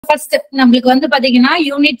First நம்மளுக்கு வந்து பாத்தீங்கன்னா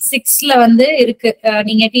யூனிட் 6ல வந்து இருக்கு.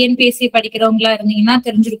 நீங்க டிஎன்பிஎஸ்சி படிக்கிறவங்களா இருந்தீங்கன்னா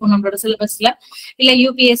தெரிஞ்சிருக்கும் நம்மளோட சிலபஸ்ல. இல்ல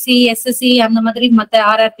யூபிஎஸ்சி, எஸ்எஸ்சி அந்த மாதிரி மத்த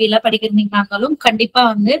ஆர்ஆர்பி எல்லாம் படிக்கிறீங்கன்னாலும் கண்டிப்பா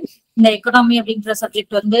வந்து இந்த எக்கனாமி அப்படின்ற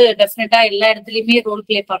சப்ஜெக்ட் வந்து டெஃபினட்டா எல்லா இடத்துலயுமே ரோல்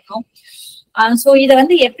பிளே பண்ணும். சோ இத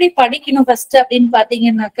வந்து எப்படி படிக்கணும் ஃபர்ஸ்ட் அப்படின்னு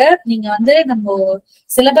பாத்தீங்கன்னாக்க, நீங்க வந்து நம்ம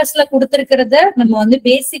சிலபஸ்ல கொடுத்திருக்கிறத நம்ம வந்து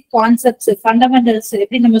பேசிக் கான்செப்ட்ஸ், ஃபண்டமெண்டல்ஸ்,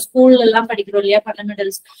 எப்படி நம்ம ஸ்கூல்ல எல்லாம் படிக்கிறோம் இல்லையா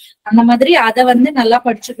ஃபண்டமெண்டல்ஸ், அந்த மாதிரி அதை வந்து நல்லா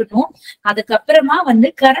படிச்சுக்கணும். அதுக்கப்புறமா வந்து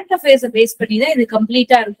கரண்ட் அஃபேர்ஸ் பேஸ் பண்ணி தான் இது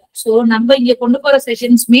கம்ப்ளீட்டா இருக்கும். சோ நம்ம இங்க கொண்டு போற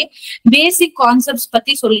செஷன்ஸ்மே பேசிக் கான்செப்ட்ஸ்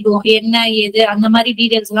பத்தி சொல்லிடுவோம், என்ன ஏது அந்த மாதிரி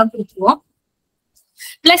டீடைல்ஸ் எல்லாம் கொடுத்துருவோம்.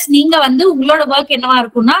 பிளஸ் நீங்க வந்து உங்களோட ஒர்க் என்னவா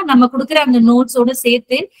இருக்கும்னா, நம்ம கொடுக்குற அந்த நோட்ஸோட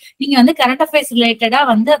சேர்த்து நீங்க வந்து கரண்ட் அஃபேர்ஸ் ரிலேட்டடா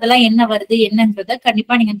வந்து அதெல்லாம் என்ன வருது என்னன்றத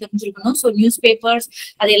கண்டிப்பா நீங்க தெரிஞ்சுக்கணும். ஸோ நியூஸ் பேப்பர்ஸ்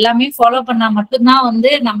அது எல்லாமே ஃபாலோ பண்ணா மட்டும்தான்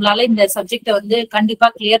வந்து நம்மளால இந்த சப்ஜெக்ட வந்து கண்டிப்பா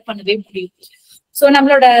கிளியர் பண்ணவே முடியும். சோ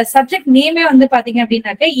நம்மளோட சப்ஜெக்ட் நேமே வந்து பாத்தீங்க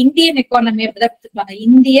அப்படின்னாக்க இந்தியன் எக்கானமி அப்படிதான் கொடுத்துருப்பாங்க,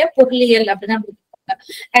 இந்திய பொருளியல் அப்படிதான் கொடுத்துருப்பாங்க.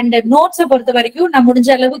 அண்ட் நோட்ஸை பொறுத்த வரைக்கும் நான் முடிஞ்ச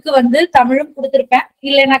அளவுக்கு வந்து தமிழும் கொடுத்துருப்பேன்,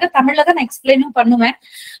 இல்லைனாக்கா தமிழ்ல தான் நான் எக்ஸ்பிளைனும் பண்ணுவேன்.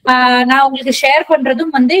 நான் உங்களுக்கு ஷேர்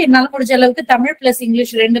பண்றதும் வந்து என்னால முடிஞ்ச அளவுக்கு தமிழ் பிளஸ்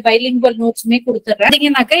இங்கிலீஷ் 2 பைலிங்குவல் நோட்ஸுமே கொடுத்துட்றேன்.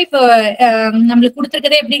 பாத்தீங்கன்னாக்கா இப்போ நம்மளுக்கு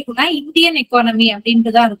கொடுத்துருக்கதே எப்படி இருக்கும்னா இந்தியன் எக்கானமி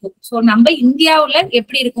அப்படின்ட்டு தான் இருக்கும். சோ நம்ம இந்தியாவுல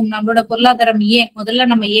எப்படி இருக்கும், நம்மளோட பொருளாதாரம் முதல்ல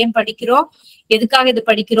நம்ம ஏன் படிக்கிறோம், எதுக்காக இது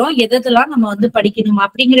படிக்கிறோம், எதெல்லாம் நம்ம வந்து படிக்கணும்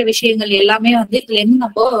அப்படிங்கிற விஷயங்கள் எல்லாமே வந்து இதுல இருந்து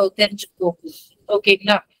நம்ம தெரிஞ்சுக்குவோம்.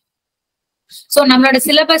 ஓகேங்களா? சோ நம்மளோட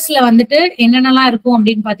சிலபஸ்ல வந்துட்டு என்னென்னலாம் இருக்கும்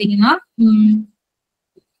அப்படின்னு பாத்தீங்கன்னா,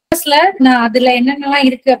 நான் அதுல என்னென்னலாம்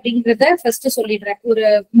இருக்கு அப்படிங்கறத ஃபர்ஸ்ட் சொல்லிடுறேன். ஒரு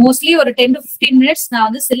மோஸ்ட்லி ஒரு 10 to 15 மினிட்ஸ் நான்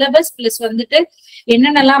வந்து சிலபஸ் பிளஸ் வந்துட்டு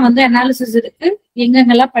என்னென்னலாம் வந்து அனாலிசிஸ் இருக்கு,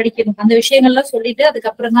 எங்கெங்கெல்லாம் படிக்கணும் அந்த விஷயங்கள்லாம் சொல்லிட்டு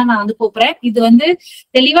அதுக்கப்புறம் தான் நான் வந்து போறேன். இது வந்து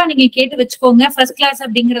தெளிவா நீங்க கேட்டு வச்சுக்கோங்க. ஃபர்ஸ்ட் கிளாஸ்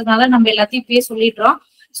அப்படிங்கறதுனால நம்ம எல்லாத்தையும் இப்பயே சொல்லிடுறோம்.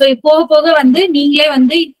 சோ போக போக வந்து நீங்களே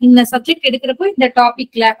வந்து இந்த சப்ஜெக்ட் எடுக்கிறப்போ இந்த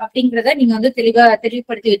டாபிக்ல அப்படிங்கறத நீங்க வந்து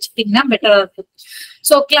தெளிவுபடுத்தி வச்சுக்கிட்டீங்கன்னா பெட்டரா இருக்கும்.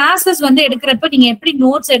 சோ கிளாஸஸ் வந்து எடுக்கிறப்ப நீங்க எப்படி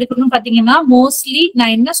நோட்ஸ் எடுக்கணும்னு பாத்தீங்கன்னா, மோஸ்ட்லி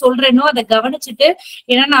நான் என்ன சொல்றேனோ அதை கவனிச்சுட்டு,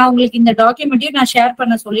 ஏன்னா நான் உங்களுக்கு இந்த டாக்குமெண்ட்டையும் நான் ஷேர்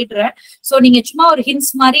பண்ண சொல்லிடுறேன். சோ நீங்க சும்மா ஒரு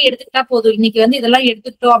ஹிண்ட்ஸ் மாதிரி எடுத்துக்கிட்டா போதும், இன்னைக்கு வந்து இதெல்லாம்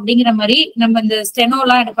எடுத்துக்கிட்டோம் அப்படிங்கிற மாதிரி நம்ம இந்த ஸ்டெனோ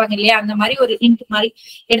எல்லாம் எடுப்பாங்க இல்லையா, அந்த மாதிரி ஒரு ஹிண்ட் மாதிரி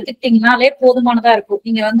எடுத்துக்கிட்டீங்கனாலே போதுமானதா இருக்கும்.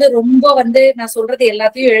 நீங்க வந்து ரொம்ப வந்து நான் சொல்றது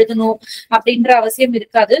எல்லாத்தையும் எழுதணும் அப்படின்ற அவசியம்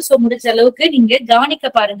இருக்காது. சோ முடிஞ்ச அளவுக்கு நீங்க கவனிக்க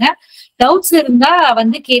பாருங்க. டவுட்ஸ் இருந்தா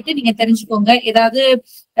வந்து கேட்டு நீங்க தெரிஞ்சுக்கோங்க. ஏதாவது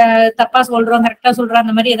தப்பா சொல்றோம் கரெக்டா சொல்றோம்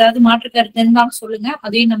அந்த மாதிரி ஏதாவது மாற்று கருத்து இருந்தாலும் சொல்லுங்க,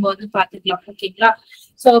 அதையும் நம்ம வந்து பாத்துக்கலாம். ஓகேங்களா?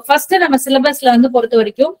 சோ ஃபர்ஸ்ட் நம்ம சிலபஸ்ல வந்து பொறுத்த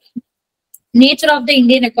வரைக்கும் nature of the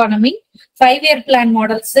Indian economy, 5-year plan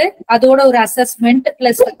models, அதோட ஒரு assessment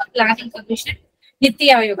plus planning commission, NITI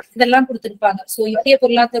Aayog இதெல்லாம் கொடுத்திருப்பாங்க. சோ இந்திய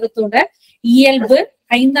பொருளாதாரத்தோட இயல்பு,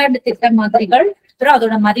 5 ஆண்டு திட்ட மாதிரிகள், அப்புறம்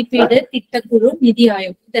அதோட மதிப்பீடு, திட்டக்குழு, நிதி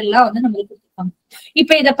ஆயோக் இதெல்லாம் வந்து நம்மளுக்கு கொடுத்திருப்பாங்க.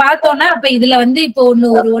 இப்ப இத பார்த்தோம்னா அப்ப இதுல வந்து இப்போ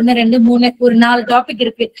ஒண்ணு 2 3 ஒரு 4 டாபிக்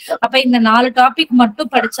இருக்கு. அப்ப இந்த 4 டாபிக்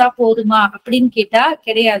மட்டும் படிச்சா போதுமா அப்படின்னு கேட்டா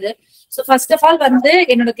கிடையாது. சோ ஃபர்ஸ்ட் ஆஃப் ஆல் வந்து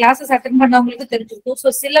என்னோட கிளாஸஸ் அட்டென்ட் பண்ணவங்களுக்கு தெரிஞ்சிருக்கும். சோ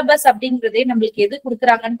சிலபஸ் அப்படிங்கறதே நம்மளுக்கு எது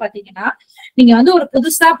கொடுக்குறாங்கன்னு பாத்தீங்கன்னா, நீங்க வந்து ஒரு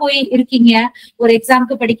புதுசா போய் இருக்கீங்க, ஒரு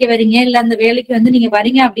எக்ஸாமுக்கு படிக்க வரீங்க, இல்ல அந்த வேலைக்கு வந்து நீங்க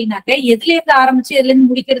வரீங்க அப்படின்னாக்க எதுல இருந்து ஆரம்பிச்சு எதுல இருந்து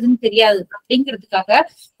முடிக்கிறதுன்னு தெரியாது அப்படிங்கிறதுக்காக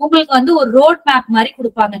உங்களுக்கு வந்து ஒரு ரோட் மேப் மாதிரி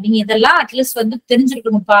கொடுப்பாங்க. நீங்க இதெல்லாம் அட்லீஸ்ட் வந்து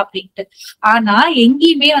தெரிஞ்சிருக்கணும்ப்பா அப்படின்ட்டு. ஆனா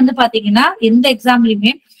எங்கேயுமே வந்து பாத்தீங்கன்னா எந்த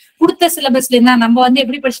எக்ஸாம்லயுமே கொடுத்த சிலபஸ்ல இருந்தா நம்ம வந்து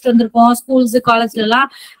எப்படி படிச்சுட்டு வந்திருக்கோம், ஸ்கூல்ஸ் காலேஜ்ல எல்லாம்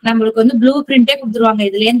நம்மளுக்கு வந்து ப்ளூ பிரிண்டே கொடுத்துருவாங்க,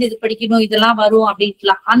 இதுல இருந்து இது படிக்கணும் இதெல்லாம் வரும்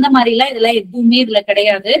அப்படின்ட்டுலாம். அந்த மாதிரி எல்லாம் இதெல்லாம் எதுவுமே இதுல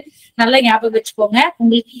கிடையாது. நல்லா ஞாபகம் வச்சுக்கோங்க.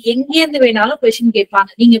 உங்களுக்கு எங்க இருந்து வேணாலும் கொஸ்டின்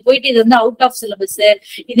கேட்பாங்க. நீங்க போயிட்டு இது வந்து அவுட் ஆஃப் சிலபஸ்,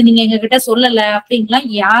 இது நீங்க எங்க கிட்ட சொல்லல அப்படின்லாம்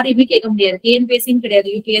யாரையுமே கேட்க முடியாது. டிஎன்பிஎஸ்சின்னு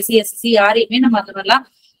கிடையாது, யூபிஎஸ்சி, எஸ்எஸ்சி யாரையுமே நம்ம அந்த மாதிரிலாம்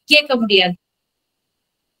கேட்க முடியாது.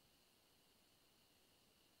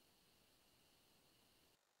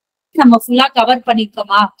 நம்ம ஃபுல்லா கவர்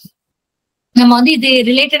பண்ணிருக்கோமா, நம்ம வந்து இது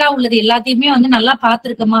ரிலேட்டடா உள்ளது எல்லாத்தையுமே வந்து நல்லா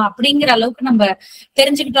பாத்துருக்கோமா அப்படிங்கிற அளவுக்கு நம்ம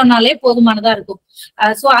தெரிஞ்சுக்கிட்டோம்னாலே போதுமானதா இருக்கும்.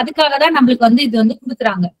 சோ அதுக்காக தான் நம்மளுக்கு வந்து இது வந்து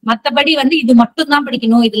கொடுக்குறாங்க. மத்தபடி வந்து இது மட்டும் தான்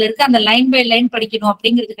படிக்கணும், இதுல இருக்க அந்த லைன் பை லைன் படிக்கணும்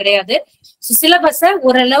அப்படிங்கிறது கிடையாது. சிலபஸ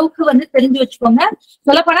ஓரளவுக்கு வந்து தெரிஞ்சு வச்சுக்கோங்க.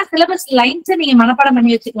 சொல்லப்போனா சிலபஸ் லைன்ஸை நீங்க மனப்பாடம்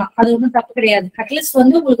பண்ணி வச்சுக்கலாம், அது ஒன்றும் தப்பு கிடையாது. அட்லீஸ்ட்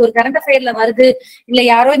வந்து உங்களுக்கு ஒரு கரண்ட் அஃபேர்ல வருது, இல்ல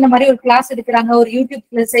யாரோ இந்த மாதிரி ஒரு கிளாஸ் எடுக்கிறாங்க, ஒரு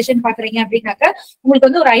யூடியூப் செஷன் பாக்குறீங்க அப்படின்னாக்க உங்களுக்கு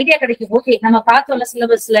வந்து ஒரு ஐடியா கிடைக்கும். ஓகே நம்ம பார்த்தோம்ல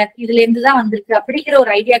சிலபஸ்ல இதுல இருந்துதான் வந்திருக்கு அப்படிங்கிற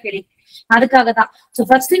ஒரு ஐடியா கிடைக்கும். அதுக்காக தான். சோ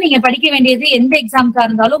ஃபர்ஸ்ட் நீங்க படிக்க வேண்டியது எந்த எக்ஸாமுக்கா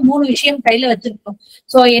இருந்தாலும் 3 விஷயம் கையில வச்சிருக்கணும்.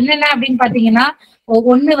 சோ என்னென்ன அப்படின்னு பாத்தீங்கன்னா,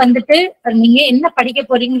 ஒண்ணு வந்துட்டு நீங்க என்ன படிக்க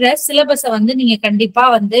போறீங்கிற சிலபஸ வந்து நீங்க கண்டிப்பா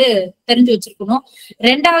வந்து தெரிஞ்சு வச்சிருக்கணும்.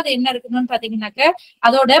 2வது என்ன இருக்கணும்னு பாத்தீங்கன்னாக்க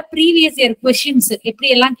அதோட ப்ரீவியஸ் இயர் கொஸ்டின்ஸ் எப்படி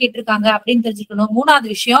எல்லாம் கேட்டிருக்காங்க அப்படின்னு தெரிஞ்சுக்கணும். 3வது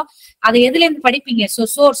விஷயம் அதை எதுல இருந்து படிப்பீங்க, சோ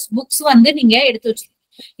சோர்ஸ் புக்ஸ் வந்து நீங்க எடுத்து வச்சிருக்கணும்.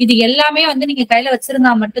 இது எல்லாமே வந்து நீங்க கையில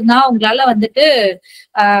வச்சிருந்தா மட்டும்தான் உங்களால வந்துட்டு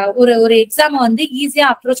ஒரு எக்ஸாம் வந்து ஈஸியா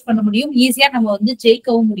அப்ரோச் பண்ண முடியும், ஈஸியா நம்ம வந்து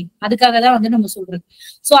ஜெயிக்கவும் முடியும். அதுக்காக தான் வந்து நம்ம சொல்றது.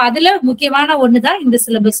 சோ அதுல முக்கியமான ஒண்ணுதான் இந்த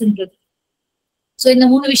சிலபஸ்ன்றது. சோ இந்த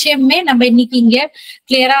 3 விஷயமுமே நம்ம இன்னைக்கு இங்க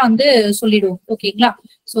கிளியரா வந்து சொல்லிடுவோம். ஓகேங்களா?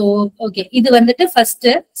 சோ ஓகே, இது வந்துட்டு ஃபர்ஸ்ட்.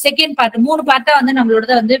 செகண்ட் பார்ட் 3 பார்ட்டா வந்து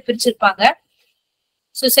நம்மளோட வந்து பிரிச்சிருப்பாங்க.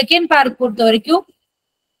 சோ செகண்ட் பார்ட் பொறுத்த வரைக்கும்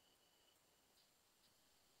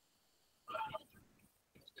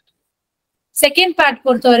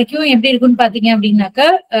எப்படி இருக்குன்னு பாத்தீங்க அப்படின்னாக்க,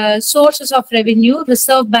 sources of revenue,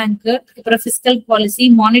 reserve bank, அப்புறம் fiscal policy,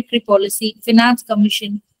 monetary policy, finance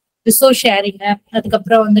commission, resource sharing,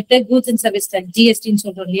 அதுக்கப்புறம் வந்துட்டு கூட்ஸ் அண்ட் சர்வீஸ் டேக்ஸ், ஜிஎஸ்டின்னு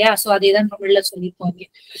சொல்றோம் இல்லையா? சோ அதேதான் தமிழ்ல சொல்லியிருப்போம்.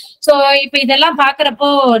 சோ இப்ப இதெல்லாம் பாக்குறப்போ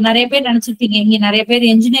நிறைய பேர் நினைச்சிருப்பீங்க, இங்க நிறைய பேர்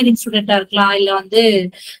இன்ஜினியரிங் ஸ்டூடெண்டா இருக்கலாம், இல்ல வந்து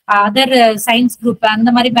அதர் சயின்ஸ் குரூப்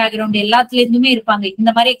அந்த மாதிரி பேக்ரவுண்ட் எல்லாத்துல இருந்துமே இருப்பாங்க.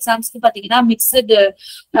 இந்த மாதிரி எக்ஸாம்ஸ்க்கு பாத்தீங்கன்னா மிக்சடு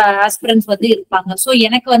ஆஸ்பிரன்ஸ் வந்து இருப்பாங்க. சோ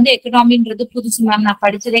எனக்கு வந்து எக்கனாமின்றது புதுசு மேம், நான்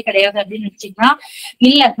படிச்சதே கிடையாது அப்படின்னு நினைச்சீங்கன்னா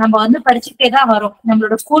இல்ல, நம்ம வந்து படிச்சுட்டே தான் வரோம்.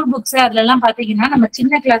 நம்மளோட ஸ்கூல் புக்ஸ் அதுல எல்லாம் பாத்தீங்கன்னா நம்ம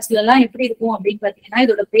சின்ன கிளாஸ்ல எல்லாம் எப்படி இருக்கும் அப்படின்னு பாத்தீங்கன்னா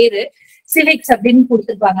இதோட பேரு சிவிக்ஸ் அப்படின்னு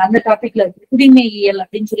கொடுத்திருப்பாங்க. அந்த டாபிக்ல இருக்கு குடிமையியல்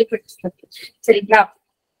அப்படின்னு சொல்லி படிச்சிருக்காங்க. சரிங்களா?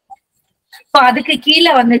 சோ அதுக்கு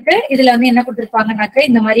கீழே வந்துட்டு இதுல வந்து என்ன கொடுத்திருப்பாங்கன்னாக்க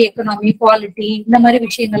இந்த மாதிரி எக்கனாமி, பாலிட்டி, இந்த மாதிரி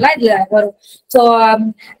விஷயங்கள்லாம் இதுல வரும். சோ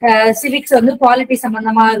சிவிக்ஸ் வந்து பாலிட்டி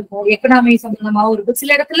சம்பந்தமா இருக்கும், எக்கனாமி சம்பந்தமாவும் இருக்கும். சில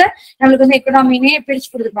இடத்துல நம்மளுக்கு வந்து எக்கனாமினே பிரிச்சு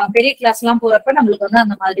கொடுத்துருப்பாங்க. பெரிய கிளாஸ் எல்லாம் போறப்ப நம்மளுக்கு வந்து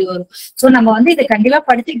அந்த மாதிரி வரும். சோ நம்ம வந்து இதை கண்டிப்பா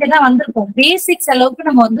படிச்சுக்கிட்டே தான் வந்திருக்கோம். பேசிக்ஸ் அளவுக்கு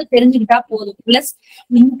நம்ம வந்து தெரிஞ்சுக்கிட்டா போதும். பிளஸ்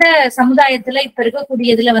இந்த சமுதாயத்துல இப்ப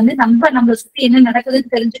இருக்கக்கூடியதுல வந்து நம்மளை சுத்தி என்ன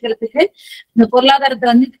நடக்குதுன்னு தெரிஞ்சுக்கிறதுக்கு இந்த பொருளாதாரத்தை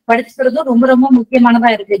வந்து படிச்சுக்கிறதும் ரொம்ப ரொம்ப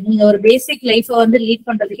முக்கியமானதா இருக்கு. நீங்க ஒரு பேசிக் லைஃப் வந்து லீட்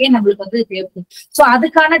பண்றதுக்கே நம்மளுக்கு வந்து தேவைப்படும். சோ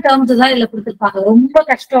அதுக்கான டேர்ம்ஸ் தான் இதுல கொடுத்திருப்பாங்க. ரொம்ப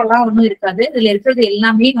கஷ்டம் எல்லாம் ஒண்ணும் இருக்காது. இதுல இருக்கிறது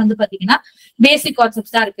எல்லாமே வந்து பாத்தீங்கன்னா பேசிக்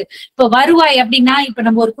கான்செப்ட்ஸ் தான் இருக்கு. இப்ப வருவாய் அப்படின்னா, இப்ப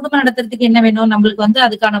நம்ம ஒரு குடும்பம் நடத்துறதுக்கு என்ன வேணும், நம்மளுக்கு வந்து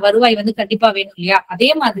அதுக்கான வருவாய் வந்து கண்டிப்பா வேணும் இல்லையா? அதே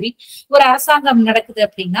மாதிரி ஒரு அரசாங்கம் நடக்குது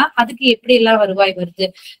அப்படின்னா அதுக்கு எப்படி எல்லாம் வருவாய் வருது,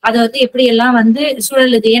 அது வந்து எப்படி எல்லாம் வந்து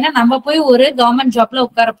சுழலுது. ஏன்னா நம்ம போய் ஒரு கவர்மெண்ட் ஜாப்ல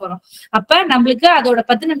உட்கார போறோம். அப்ப நம்மளுக்கு அதோட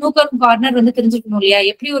பத்தின நூக்கம் கார்னர் வந்து தெரிஞ்சிருக்கணும் இல்லையா?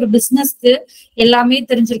 எப்படி ஒரு பிசினஸ்க்கு எல்லாமே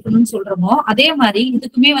தெரிஞ்சிருக்கணும்னு சொல்றோமோ அதே மாதிரி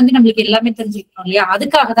இதுக்குமே வந்து நம்மளுக்கு எல்லாமே தெரிஞ்சிருக்கணும் இல்லையா?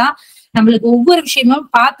 அதுக்காக தான் நம்மளுக்கு ஒவ்வொரு விஷயமும்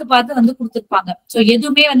பார்த்து பார்த்து வந்து கொடுத்துருப்பாங்க. சோ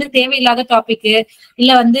எதுவுமே வந்து தேவையில்லாத டாபிக்,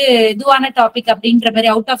 இல்ல வந்து இதுவான டாபிக் அப்படின்ற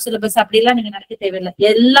மாதிரி அவுட் ஆஃப் சிலபஸ் அப்படி எல்லாம் நீங்க நினைக்க தேவையில்லை.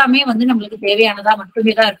 எல்லாமே வந்து நம்மளுக்கு தேவையானதா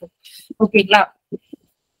மட்டுமே தான் இருக்கும். ஓகேங்களா?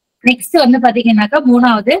 நெக்ஸ்ட் வந்து பாத்தீங்கன்னாக்கா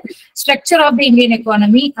மூணாவது structure of the Indian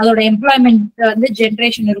economy, அதோட எம்ப்ளாய்மெண்ட் வந்து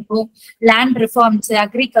ஜென்ரேஷன் இருக்கும், லேண்ட் ரிஃபார்ம்ஸ்,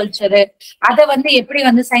 அக்ரிகல்ச்சர், அதை வந்து எப்படி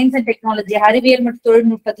வந்து சயின்ஸ் அண்ட் டெக்னாலஜி, அறிவியல் மற்றும்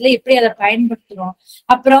தொழில்நுட்பத்துல எப்படி அதை பயன்படுத்துறோம்,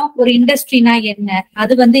 அப்புறம் ஒரு இண்டஸ்ட்ரினா என்ன,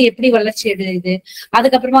 அது வந்து எப்படி வளர்ச்சி அடையுது,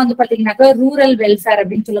 அதுக்கப்புறமா வந்து பாத்தீங்கன்னாக்கா ரூரல் வெல்ஃபேர்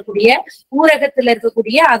அப்படின்னு சொல்லக்கூடிய ஊரகத்துல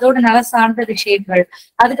இருக்கக்கூடிய அதோட நல சார்ந்த விஷயங்கள்,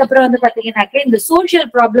 அதுக்கப்புறம் வந்து பாத்தீங்கன்னாக்கா இந்த சோசியல்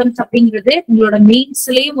ப்ராப்ளம்ஸ் அப்படிங்கிறது உங்களோட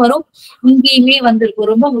மெயின்ஸ்லயும் வரும், இங்கேயுமே வந்திருக்கும்.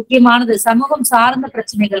 ரொம்ப முக்கியமானது சமூகம் சார்ந்த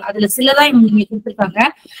பிரச்சனைகள், அதுல சிலதான் இவங்க இங்க கொடுத்திருக்காங்க.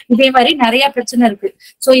 இதே மாதிரி நிறைய பிரச்சனை இருக்கு.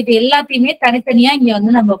 சோ இது எல்லாத்தையுமே தனித்தனியா இங்க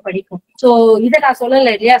வந்து நம்ம படிப்போம். சோ இதை நான்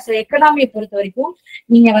சொல்லல இல்லையா? சோ எக்கனாமியை பொறுத்த வரைக்கும்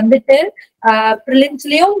நீங்க வந்துட்டு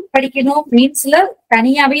பிரிலிம்ஸ்லயும் படிக்கணும், மெயின்ஸ்ல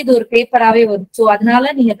தனியாவே இது ஒரு பேப்பராவே வரும். சோ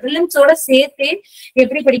அதனால நீங்க பிரிலிம்ஸோட சேர்த்தே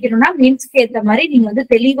எப்படி படிக்கணும்னா மெயின்ஸ்க்கு ஏற்ற மாதிரி நீங்க வந்து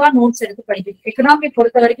தெளிவா நோட்ஸ் எடுத்து படிக்கணும். எக்கனாமி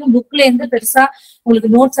பொறுத்த வரைக்கும் புக்ல இருந்து பெருசா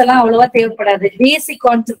உங்களுக்கு நோட்ஸ் எல்லாம் அவ்வளவா தேவைப்படாது. பேசிக்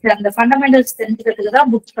கான்செப்ட், அந்த ஃபண்டமெண்டல்ஸ் தெரிஞ்சுக்கிறதுக்கு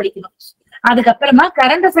தான் புக்ஸ் படிக்கணும். அதுக்கப்புறமா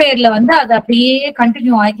கரண்ட் அஃபேர்ல வந்து அது அப்படியே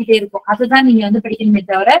கண்டினியூ ஆகிட்டே இருக்கும். அதுதான் நீங்க வந்து படிக்கணுமே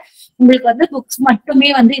தவிர உங்களுக்கு வந்து புக்ஸ் மட்டுமே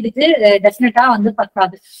வந்து இதுக்கு டெஃபினட்டா வந்து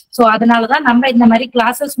பத்தாது. சோ அதனாலதான் நம்ம இந்த மாதிரி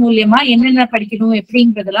கிளாஸஸ் மூலியமா என்னென்ன படிக்கணும்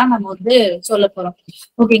எப்படிங்கிறதெல்லாம் நம்ம வந்து சொல்ல போறோம்.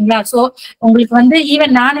 ஓகேங்களா? சோ உங்களுக்கு வந்து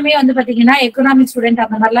ஈவன் நானுமே வந்து பாத்தீங்கன்னா எக்கனாமிக் ஸ்டூடெண்ட்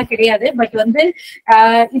அந்த மாதிரிலாம் கிடையாது. பட் வந்து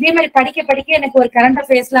இதே மாதிரி படிக்க படிக்க எனக்கு ஒரு கரண்ட்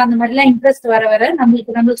அஃபேர்ஸ்ல அந்த மாதிரி எல்லாம் இன்ட்ரெஸ்ட் வர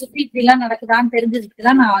நம்மளை சுத்தி இப்படி எல்லாம் நடக்குதான்னு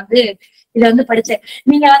தெரிஞ்சதுக்குதான் நான் வந்து இதை வந்து படிச்சேன்.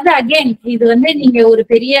 நீங்க வந்து அகைன் இது வந்து நீங்க ஒரு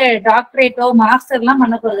பெரிய டாக்டரேட்டோ மாஸ்டர் எல்லாம்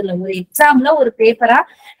பண்ண போறது இல்லை. ஒரு எக்ஸாம்ல ஒரு பேப்பரா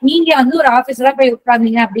நீங்க வந்து ஒரு ஆபீஸரா போய்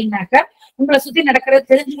உட்கார்ந்தீங்க அப்படின்னாக்க உங்களை சுத்தி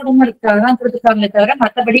நடக்கிறது தெரிஞ்சுக்கணும் இருக்காதுதான் கொடுத்துருக்காங்களே தவிர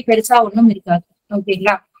மற்றபடி பெருசா ஒண்ணும் இருக்காது.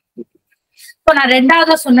 ஓகேங்களா? இப்போ நான்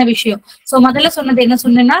ரெண்டாவதா சொன்ன விஷயம், சோ முதல்ல சொன்னது என்ன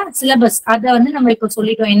சொன்னேன்னா சிலபஸ், அதை வந்து நம்ம இப்ப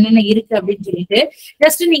சொல்லிட்டோம் என்னென்ன இருக்கு அப்படின்னு சொல்லிட்டு.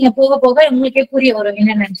 ஜஸ்ட் நீங்க போக போக உங்களுக்கே புரிய வரும்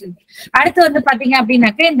என்னென்னு சொல்லிட்டு. அடுத்து வந்து பாத்தீங்க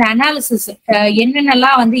அப்படின்னாக்க இந்த அனாலிசிஸ்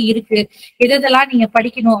என்னென்னலாம் வந்து இருக்கு, எதெல்லாம் நீங்க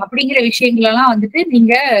படிக்கணும் அப்படிங்கிற விஷயங்கள் எல்லாம் வந்துட்டு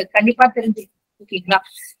நீங்க கண்டிப்பா தெரிஞ்சுக்கணும். ஓகேங்களா?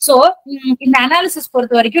 சோ இந்த அனாலிசிஸ்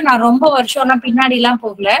பொறுத்த வரைக்கும் நான் ரொம்ப வருஷம்லாம் பின்னாடி எல்லாம்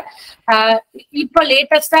போகல. இப்ப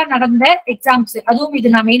லேட்டஸ்டா நடந்த எக்ஸாம்ஸ், அதுவும்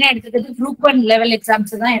இது நான் மெயினா எடுத்துக்கிறது குரூப் 1 லெவல்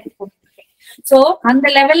எக்ஸாம்ஸ் தான் எடுத்துக்கணும். சோ அந்த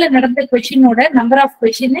லெவல்ல நடந்த கொஸ்டினோட number of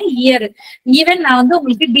question, year, even நான் வந்து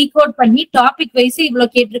உங்களுக்கு டீகோட் பண்ணி டாபிக் வைஸ்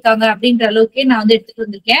இவ்வளவு கேட்டிருக்காங்க அப்படின்ற அளவுக்கே நான் வந்து எடுத்துட்டு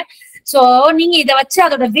வந்திருக்கேன். சோ நீங்க இதை வச்சு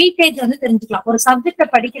அதோட வெயிட்டேஜ் வந்து தெரிஞ்சுக்கலாம். ஒரு சப்ஜெக்ட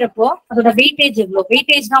படிக்கிறப்போ அதோட வெயிட்டேஜ் எவ்வளவு,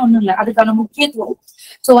 வெயிட்டேஜ்னா ஒண்ணும் இல்ல, அதுக்கான முக்கியத்துவம்.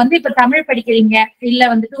 சோ வந்து இப்ப தமிழ் படிக்கிறீங்க, இல்ல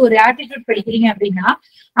வந்துட்டு ஒரு ஆப்டிடியூட் படிக்கிறீங்க அப்படின்னா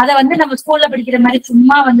அதை வந்து நம்ம ஸ்கூல்ல படிக்கிற மாதிரி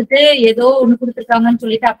சும்மா வந்துட்டு ஏதோ ஒண்ணு கொடுத்துருக்காங்கன்னு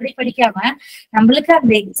சொல்லிட்டு அப்படி படிக்காம, நம்மளுக்கு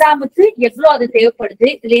அந்த எக்ஸாமுக்கு எவ்வளவு அது தேவைப்படுது,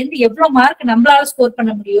 இதுல இருந்து எவ்வளவு மார்க் நம்மளால ஸ்கோர்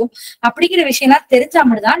பண்ண முடியும் அப்படிங்கிற விஷயம்லாம் தெரிஞ்சா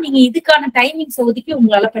மட்டும்தான் நீங்க இதுக்கான டைமிங்ஸ் ஒதுக்கி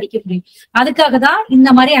உங்களால படிக்க முடியும். அதுக்காக தான் இந்த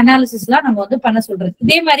மாதிரி அனாலிசிஸ் எல்லாம் நம்ம வந்து பண்ண சொல்றது.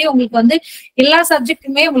 இதே மாதிரி உங்களுக்கு வந்து எல்லா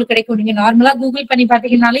சப்ஜெக்ட்டுமே உங்களுக்கு கிடைக்கும். நீங்க நார்மலா கூகுள் பண்ணி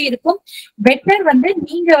பாத்தீங்கன்னாலே இருக்கும். பெட்டர் வந்து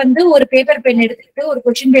நீங்க வந்து ஒரு பேப்பர் பென் எடுத்துக்கிட்டு ஒரு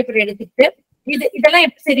கொஸ்டின் பேப்பர் எடுத்துக்கிட்டு இதெல்லாம்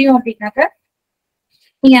எப்படி தெரியும் அப்படின்னாக்க,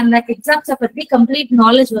 நீங்க அந்த எக்ஸாம்ஸ பத்தி கம்ப்ளீட்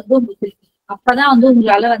நாலேஜ் வந்து உங்களுக்கு இருக்கு. அப்பதான் வந்து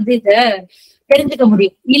உங்களால வந்து இத தெரிஞ்சுக்க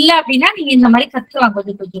முடியும். இல்ல அப்படின்னா நீங்க இந்த மாதிரி கத்துக்கலாம்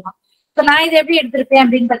கொஞ்சம் கொஞ்சமா. இப்ப நான் இதை எப்படி எடுத்திருப்பேன்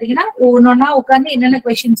அப்படின்னு பாத்தீங்கன்னா, ஒன்னொன்னா உட்காந்து என்னென்ன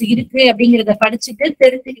கொஸ்டின்ஸ் இருக்கு அப்படிங்கறத படிச்சுட்டு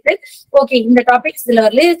தெரிஞ்சுக்கிட்டு, ஓகே இந்த டாபிக்ஸ் இதுல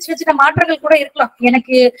வரல, சின்ன சின்ன மாற்றங்கள் கூட இருக்கலாம்.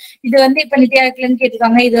 எனக்கு இது வந்து இப்ப நித்யாக்குலன்னு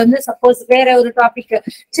கேட்டிருக்காங்க, இது வந்து சப்போஸ் வேற ஒரு டாபிக்,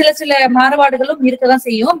 சில மாறுபாடுகளும் இருக்கதான்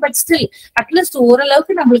செய்யும். பட் ஸ்டில் அட்லீஸ்ட்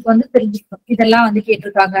ஓரளவுக்கு நம்மளுக்கு வந்து தெரிஞ்சுக்கணும் இதெல்லாம் வந்து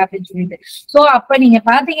கேட்டிருக்காங்க அப்படின்னு சொல்லிட்டு. சோ அப்ப நீங்க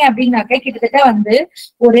பாத்தீங்க அப்படின்னாக்க கிட்டத்தட்ட வந்து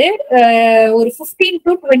ஒரு 15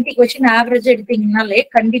 to 20 கொஸ்டின் ஆவரேஜ் எடுத்தீங்கன்னாலே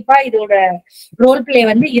கண்டிப்பா இதோட ரோல் பிளே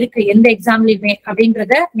வந்து இருக்கு எந்த எக்ஸாம்லயுமே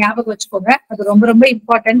அப்படின்றத ஞாபகம் வச்சுக்கோங்க. அது ரொம்ப ரொம்ப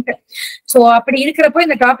இம்பார்ட்டன்ட். சோ அப்படி இருக்கிறப்போ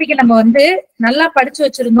இந்த டாபிக்கை நம்ம வந்து நல்லா படிச்சு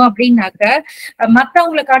வச்சிருந்தோம் அப்படின்னாக்க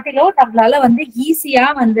மத்தவங்களை காட்டிலும் நம்மளால வந்து ஈஸியா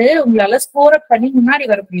வந்து உங்களால ஸ்கோர் அப் பண்ணி முன்னாடி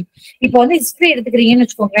வர முடியும். இப்போ வந்து ஹிஸ்டரி எடுத்துக்கிறீங்கன்னு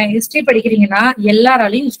வச்சுக்கோங்களேன். ஹிஸ்டரி படிக்கிறீங்கன்னா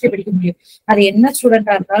எல்லாராலையும் ஹிஸ்டரி படிக்க முடியும். அது என்ன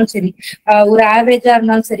ஸ்டூடெண்டா இருந்தாலும் சரி, ஒரு ஆவரேஜா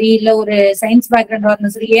இருந்தாலும் சரி, இல்ல ஒரு சயின்ஸ் பேக்ரவுண்டா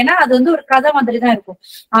இருந்தாலும் சரி. ஏன்னா அது வந்து ஒரு கதை மாதிரி தான் இருக்கும்.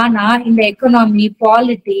 ஆனா இந்த எக்கனாமி,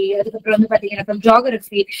 பாலிட்டி, அதுக்கப்புறம் வந்து பாத்தீங்கன்னா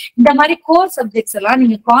ஜியோகிராஃபி, இந்த மாதிரி கோர் சப்ஜெக்ட்ஸ் எல்லாம்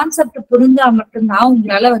நீங்க கான்செப்ட் புரிஞ்சா மட்டும்தான்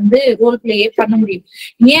உங்களால வந்து ரோல் பிளேயே பண்ண முடியும்.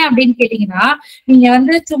 ஏன் அப்படின்னு கேட்டீங்கன்னா, நீங்க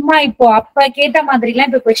வந்து சும்மா இப்போ அப்ப கேட்ட மாதிரி எல்லாம்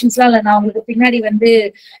இப்ப கொஸ்டின்ஸ் எல்லாம் இல்ல. நான் உங்களுக்கு பின்னாடி வந்து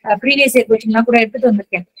ப்ரீவியஸ் இயர் கொஸ்டின் எல்லாம் கூட எடுத்துட்டு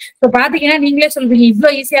வந்திருக்கேன். இப்போ பாத்தீங்கன்னா நீங்களே சொல்வீங்க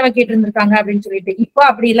இவ்வளவு ஈஸியாவா கேட்டு இருந்திருக்காங்க அப்படின்னு சொல்லிட்டு. இப்போ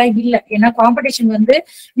அப்படி எல்லாம் இல்ல. ஏன்னா காம்படிஷன் வந்து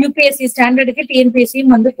யூபிஎஸ்சி ஸ்டாண்டர்டுக்கு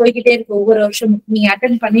டிஎன்பிஎஸ்சியும் வந்து போய்கிட்டே இருக்கு. ஒவ்வொரு வருஷமும் நீங்க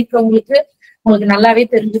அட்டென்ட் பண்ணிருக்கவங்களுக்கு நல்லாவே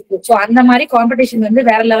தெரிஞ்சுக்கும். சோ அந்த மாதிரி காம்படிஷன் வந்து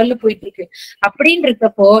வேற லெவல்ல போயிட்டு இருக்கு. அப்படின்னு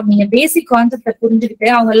இருக்கப்போ நீங்க பேசிக் கான்செப்ட புரிஞ்சுக்கிட்டு,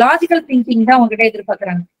 அவங்க லாஜிக்கல் திங்கிங் தான் உங்ககிட்ட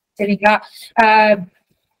எதிர்பார்க்கறாங்க. சரிங்களா?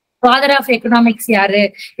 ஃபாதர் ஆஃப் எக்கனாமிக்ஸ் யாரு,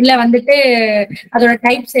 இல்ல வந்துட்டு அதோட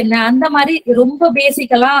டைப்ஸ் என்ன, அந்த மாதிரி ரொம்ப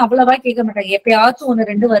பேசிக்கெல்லாம் அவ்வளவா கேட்க மாட்டாங்க. எப்பயாச்சும்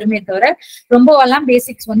 1-2 வருமே தவிர ரொம்பவெல்லாம்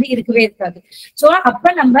பேசிக்ஸ் வந்து இருக்கவே இருக்காது. சோ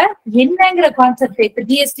அப்ப நம்ம என்னங்கிற கான்செப்ட், இப்ப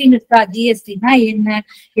ஜிஎஸ்டின்னு இருக்கா, ஜிஎஸ்டினா என்ன,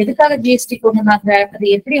 எதுக்காக ஜிஎஸ்டி கொண்டு வந்தாங்க, அது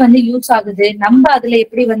எப்படி வந்து யூஸ் ஆகுது, நம்ம அதுல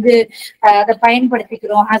எப்படி வந்து அதை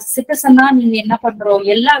பயன்படுத்திக்கிறோம், சிட்டிசனா நீங்க என்ன பண்றோம்,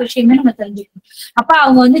 எல்லா விஷயமே நம்ம தெரிஞ்சுக்கணும். அப்ப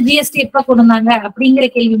அவங்க வந்து ஜிஎஸ்டி எப்ப கொண்டு வந்தாங்க அப்படிங்கிற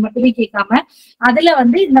கேள்வி மட்டுமே கேட்காம அதுல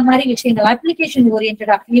வந்து இந்த மாதிரி விஷயங்கள் அப்ளிகேஷன்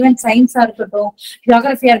ஓரியன்டா, ஈவன் சயின்ஸா இருக்கட்டும்,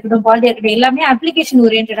 ஜியோகிராஃபியா இருக்கட்டும், பாலிட்டியா இருக்கட்டும், எல்லாமே அப்ளிகேஷன்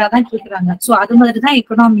ஓரியன்டா தான் கேட்கறாங்க. சோ அது மாதிரிதான்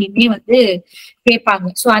எக்கனாமியுமே வந்து கேட்பாங்க.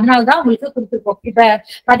 சோ அதனாலதான் உங்களுக்கு கொடுத்துருக்கோம். இப்ப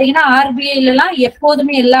பாத்தீங்கன்னா ஆர்பிஐல எல்லாம்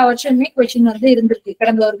எப்போதுமே எல்லா வருஷமுமே கொஸ்டின் வந்து இருந்திருக்கு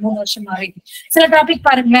கடந்த ஒரு 3 வருஷமாவே. சில டாபிக்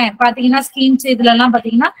பாருங்களேன், பாத்தீங்கன்னா ஸ்கீம்ஸ் இதுல எல்லாம்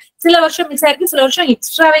பாத்தீங்கன்னா சில வருஷம் மிஸ் ஆயிருக்கு, சில வருஷம்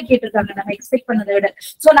எக்ஸ்ட்ராவே கேட்டிருக்காங்க நம்ம எக்ஸ்பெக்ட் பண்ணதை விட.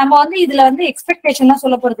 சோ நம்ம வந்து இதுல வந்து எக்ஸ்பெக்டேஷன் எல்லாம்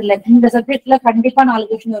சொல்ல போறது இல்ல. இந்த சப்ஜெக்ட்ல கண்டிப்பா 4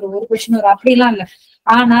 கொஸ்டின் வரும், ஒரு கொஸ்டின் வரும், அப்படிலாம் இல்ல.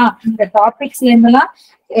 ஆனா இந்த டாபிக்ஸ்ல இருந்தெல்லாம்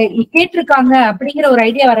கேட்டிருக்காங்க அப்படிங்கிற ஒரு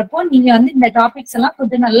ஐடியா வரப்போ நீங்க வந்து இந்த டாபிக்ஸ் எல்லாம்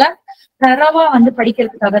கொஞ்சம் நல்லா தரவா வந்து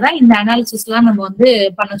படிக்கிறதுக்காக தான் இந்த அனாலிசிஸ் எல்லாம் நம்ம வந்து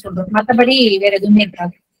பண்ண சொல்றோம். மத்தபடி வேற எதுவுமே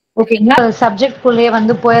இருக்காது. ஓகேங்களா? சப்ஜெக்ட் குள்ளேயே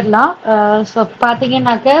வந்து போயிடலாம்.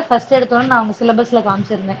 பாத்தீங்கன்னாக்க ஃபர்ஸ்ட் எடுத்தோன்னு நான் அவங்க சிலபஸ்ல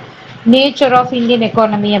காமிச்சிருந்தேன். நேச்சர் ஆஃப் இந்தியன்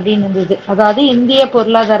எக்கானமி அப்படின்னு இருந்தது. அதாவது இந்திய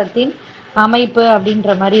பொருளாதாரத்தின் அமைப்பு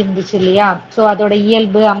அப்படின்ற மாதிரி இருந்துச்சு இல்லையா? ஸோ அதோட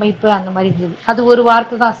இயல்பு, அமைப்பு அந்த மாதிரி இருந்தது. அது ஒரு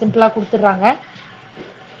வார்த்தை தான், சிம்பிளா கொடுத்துட்றாங்க.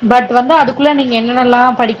 பட் வந்து அதுக்குள்ள நீங்க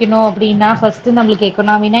என்னென்னலாம் படிக்கணும் அப்படின்னா, ஃபர்ஸ்ட் நம்மளுக்கு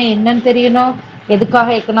எக்கனாமினா என்னன்னு தெரியணும், எதுக்காக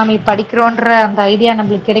எக்கனாமி படிக்கிறோன்ற அந்த ஐடியா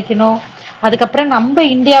நம்மளுக்கு கிடைக்கணும். அதுக்கப்புறம் நம்ம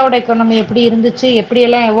இந்தியாவோட எக்கனாமி எப்படி இருந்துச்சு,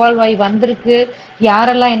 எப்படியெல்லாம் எவால்வ் ஆகி வந்திருக்கு,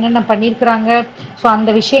 யாரெல்லாம் என்னென்ன பண்ணியிருக்கிறாங்க, ஸோ அந்த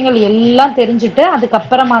விஷயங்கள் எல்லாம் தெரிஞ்சுட்டு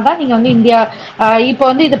அதுக்கப்புறமா தான் நீங்கள் வந்து இந்தியா இப்போ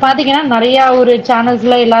வந்து இது பார்த்தீங்கன்னா நிறையா ஒரு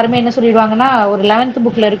சேனல்ஸில் எல்லாருமே என்ன சொல்லிடுவாங்கன்னா, ஒரு 11th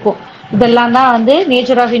புக்கில் இருக்கும், இதெல்லாம் தான் வந்து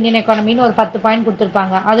நேச்சர் ஆஃப் இந்தியன் எக்கானமின்னு ஒரு 10 பாயிண்ட்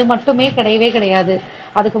கொடுத்துருப்பாங்க. அது மட்டுமே கிடையவே கிடையாது.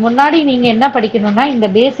 அதுக்கு முன்னாடி நீங்க என்ன படிக்கணும்னா, இந்த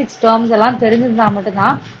பேசிக்ஸ் டேர்ம்ஸ் எல்லாம் தெரிஞ்சிருந்தா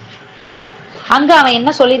மட்டும்தான் அங்க அவன் என்ன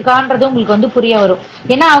சொல்லியிருக்கான்றது உங்களுக்கு வந்து புரிய வரும்.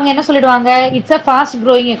 ஏன்னா அவங்க என்ன சொல்லிடுவாங்க, it's a fast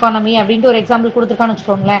growing economy அப்படின்ட்டு ஒரு எக்ஸாம்பிள் கொடுத்துருக்கான்னு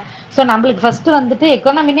வச்சுக்கோங்களேன். ஸோ நம்மளுக்கு ஃபர்ஸ்ட் வந்துட்டு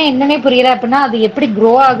எக்கானமினா என்னன்னே புரியல அப்படின்னா, அது எப்படி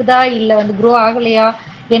க்ரோ ஆகுதா இல்லை வந்து க்ரோ ஆகலையா,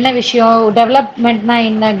 என்ன விஷயம், டெவலப்மெண்ட்னா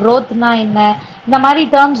என்ன, growthனா என்ன, இந்த மாதிரி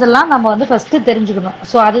டேர்ம்ஸ் எல்லாம் நம்ம வந்து ஃபர்ஸ்ட் தெரிஞ்சுக்கணும்.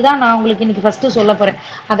 ஸோ அதுதான் நான் உங்களுக்கு இன்னைக்கு ஃபர்ஸ்ட் சொல்ல போறேன்.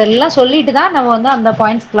 அதெல்லாம் சொல்லிட்டு தான் நம்ம வந்து அந்த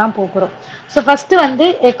பாயிண்ட்ஸ்க்குலாம் போகிறோம். ஸோ ஃபர்ஸ்ட் வந்து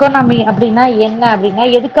எக்கானமி அப்படின்னா என்ன, அப்படின்னா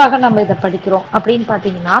எதுக்காக நம்ம இதை படிக்கிறோம் அப்படின்னு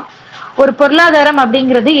பார்த்தீங்கன்னா, ஒரு பொருளாதாரம்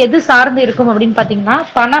அப்படிங்கிறது எது சார்ந்து இருக்கும் அப்படின்னு பார்த்தீங்கன்னா,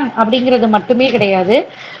 பணம் அப்படிங்கிறது மட்டுமே கிடையாது.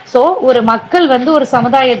 ஸோ ஒரு மக்கள் வந்து ஒரு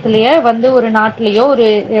சமுதாயத்திலேயே வந்து ஒரு நாட்டிலேயோ ஒரு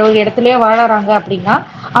ஒரு இடத்துலயோ வாழறாங்க அப்படின்னா,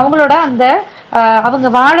 அவங்களோட அந்த அவங்க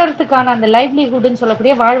வாழறதுக்கான அந்த லைவ்லிஹுட்னு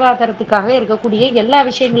சொல்லக்கூடிய வாழ்வாதாரத்துக்காக இருக்கக்கூடிய எல்லா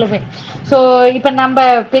விஷயங்களுமே. ஸோ இப்போ நம்ம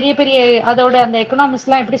பெரிய பெரிய அதோட அந்த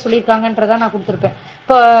எக்கனாமிக்ஸ்லாம் எப்படி சொல்லியிருக்காங்கன்றதை நான் கொடுத்துருப்பேன்.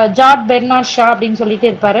 இப்போ ஜார்ஜ் பெர்னார்ட் ஷா அப்படின்னு சொல்லிட்டு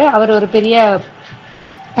இருப்பாரு. அவர் ஒரு பெரிய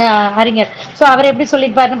அறிஞர். ஸோ அவர் எப்படி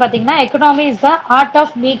சொல்லியிருப்பாருன்னு பார்த்தீங்கன்னா, economy is the art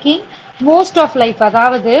of making most of life.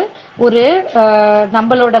 அதாவது ஒரு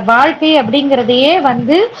நம்மளோட வாழ்க்கை அப்படிங்கிறதையே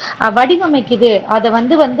வந்து வடிவமைக்குது. அதை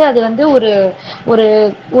வந்து வந்து அது வந்து ஒரு ஒரு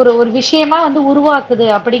ஒரு ஒரு விஷயமா வந்து உருவாக்குது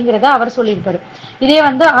அப்படிங்கிறத அவர் சொல்லியிருப்பாரு. இதே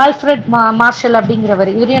வந்து ஆல்ஃபிரட் மார்ஷல்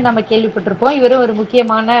அப்படிங்கிறவர், இவரையும் நம்ம கேள்விப்பட்டிருப்போம். இவரும் ஒரு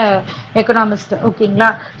முக்கியமான எக்கனாமிஸ்ட்.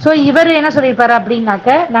 ஓகேங்களா? ஸோ இவர் என்ன சொல்லியிருப்பாரு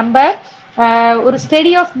அப்படின்னாக்க, நம்ம ஒரு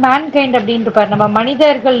ஸ்டடி ஆஃப் மேன்கைண்ட் அப்படின்னு இருப்பார். நம்ம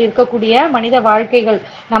மனிதர்கள் இருக்கக்கூடிய மனித வாழ்க்கைகள்,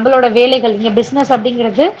 நம்மளோட வேலைகள், இங்க பிசினஸ்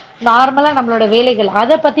அப்படிங்கிறது நார்மலா நம்மளோட வேலைகள்,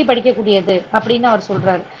 அதை பத்தி படிக்கக்கூடியது அப்படின்னு அவர்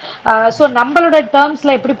சொல்றாரு. ஸோ நம்மளோட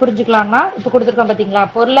டேர்ம்ஸ்ல எப்படி புரிஞ்சுக்கலாம்னா, இப்போ கொடுத்துருக்கோம் பாத்தீங்களா,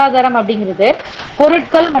 பொருளாதாரம் அப்படிங்கிறது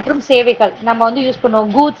பொருட்கள் மற்றும் சேவைகள் நம்ம வந்து யூஸ்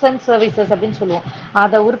பண்ணுவோம், கூட்ஸ் அண்ட் சர்வீசஸ் அப்படின்னு சொல்லுவோம்.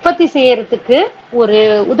 அதை உற்பத்தி செய்யறதுக்கு ஒரு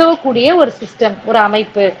உதவக்கூடிய ஒரு சிஸ்டம், ஒரு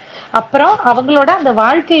அமைப்பு. அப்புறம் அவங்களோட அந்த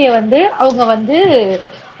வாழ்க்கையை வந்து அவங்க வந்து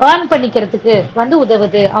ஏர்ன் பண்ணிக்கிறதுக்கு வந்து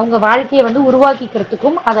உதவுது. அவங்க வாழ்க்கையை வந்து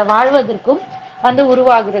உருவாக்கிக்கிறதுக்கும் அதை வாழ்வதற்கும் வந்து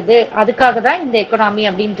உருவாகுறது. அதுக்காக தான் இந்த எக்கனாமி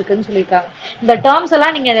அப்படின்னு இருக்குன்னு சொல்லியிருக்காங்க. இந்த டேர்ம்ஸ்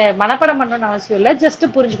எல்லாம் நீங்க மனப்பாடம் பண்ணணும்னு அவசியம் இல்லை, ஜஸ்ட்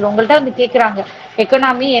புரிஞ்சுக்கணும். உங்கள்கிட்ட வந்து கேட்குறாங்க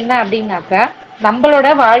எக்கனாமி என்ன அப்படின்னாக்க, நம்மளோட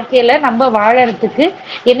வாழ்க்கையில நம்ம வாழறதுக்கு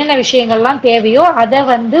என்னென்ன விஷயங்கள்லாம் தேவையோ அதை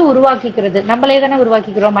வந்து உருவாக்கிக்கிறது. நம்மளே தானே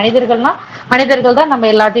உருவாக்கிக்கிறோம். மனிதர்கள் தான் நம்ம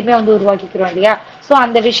எல்லாத்தையுமே வந்து உருவாக்கிக்கிறோம் இல்லையா? ஸோ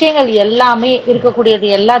அந்த விஷயங்கள் எல்லாமே இருக்கக்கூடியது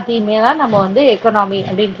எல்லாத்தையுமே தான் நம்ம வந்து எக்கனாமி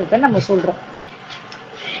அப்படின்றத நம்ம சொல்றோம்.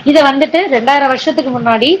 இதை வந்துட்டு 2000 வருஷத்துக்கு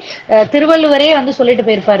முன்னாடி திருவள்ளுவரே வந்து சொல்லிட்டு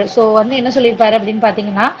போயிருப்பாரு. ஸோ வந்து என்ன சொல்லியிருப்பாரு அப்படின்னு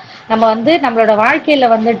பாத்தீங்கன்னா, நம்ம வந்து நம்மளோட வாழ்க்கையில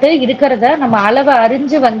வந்துட்டு இருக்கிறத நம்ம அளவை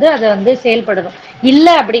அறிஞ்சு வந்து அதை வந்து செயல்படணும். இல்ல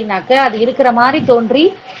அப்படின்னாக்க அது இருக்கிற மாதிரி தோன்றி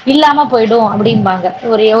இல்லாம போயிடும் அப்படிம்பாங்க.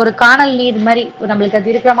 ஒரு ஒரு காணல் நீர் மாதிரி நம்மளுக்கு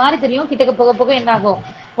அது இருக்கிற மாதிரி தெரியும், கிட்டக்க போக போக என்ன ஆகும்,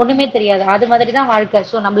 ஒண்ணுமே தெரியாது. அது மாதிரிதான் வாழ்க்கை.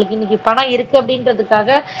 ஸோ நம்மளுக்கு இன்னைக்கு பணம் இருக்கு அப்படின்றதுக்காக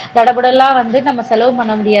தடபுடலாம் வந்து நம்ம செலவு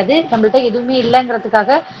பண்ண முடியாது. நம்மள்ட்ட எதுவுமே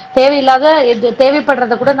இல்லைங்கிறதுக்காக தேவையில்லாத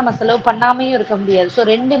தேவைப்படுறத கூட நம்ம செலவு பண்ணாமையும் இருக்க முடியாது. ஸோ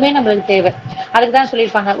ரெண்டுமே நம்மளுக்கு தேவை. அதுக்கு தான்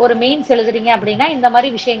சொல்லியிருப்பாங்க, ஒரு மெயின்ஸ் எழுதுறீங்க அப்படின்னா இந்த மாதிரி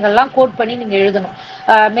விஷயங்கள்லாம் கோட் பண்ணி நீங்க எழுதணும்.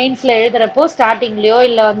 மெயின்ஸ்ல எழுதுறப்போ ஸ்டார்டிங்லயோ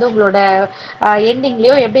இல்ல வந்து உங்களோட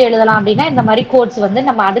எண்டிங்லயோ எப்படி எழுதலாம் அப்படின்னா, இந்த மாதிரி கோட்ஸ் வந்து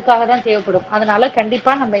நம்ம அதுக்காக தான் தேவைப்படும். அதனால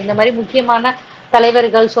கண்டிப்பா நம்ம இந்த மாதிரி முக்கியமான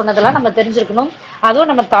தலைவர்கள் சொன்னதெல்லாம் நம்ம தெரிஞ்சிருக்கணும். அதுவும்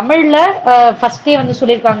நம்ம தமிழ்ல ஃபர்ஸ்டே வந்து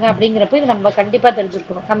சொல்லியிருக்காங்க அப்படிங்கிறப்ப இது நம்ம கண்டிப்பா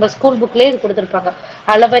தெரிஞ்சிருக்கணும். நம்ம ஸ்கூல் புக்லயே இது கொடுத்திருப்பாங்க,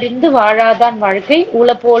 அளவறிந்து வாழாதான் வாழ்க்கை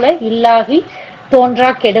உள போல இல்லாகி தோன்றா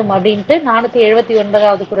கெடும் அப்படின்ட்டு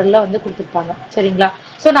 479வது குறள்ல வந்து கொடுத்துருப்பாங்க. சரிங்களா?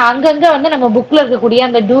 சோ நான் அங்கங்க வந்து நம்ம புக்ல இருக்கக்கூடிய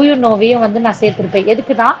அந்த டூ யூ நோவையும் வந்து நான் சேர்த்திருப்பேன்.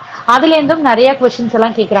 எதுக்குன்னா அதுல இருந்தும் நிறைய கொஸ்டின்ஸ்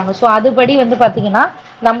எல்லாம் கேட்கறாங்க. சோ அதுபடி வந்து பாத்தீங்கன்னா,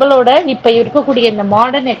 நம்மளோட இப்ப இருக்கக்கூடிய இந்த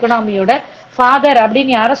மாடர்ன் எக்கனாமியோட ஃபாதர்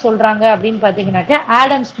அப்படின்னு யார சொல்றாங்க அப்படின்னு பாத்தீங்கன்னாக்க,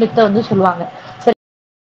 ஆடம் ஸ்மித்த வந்து சொல்லுவாங்க.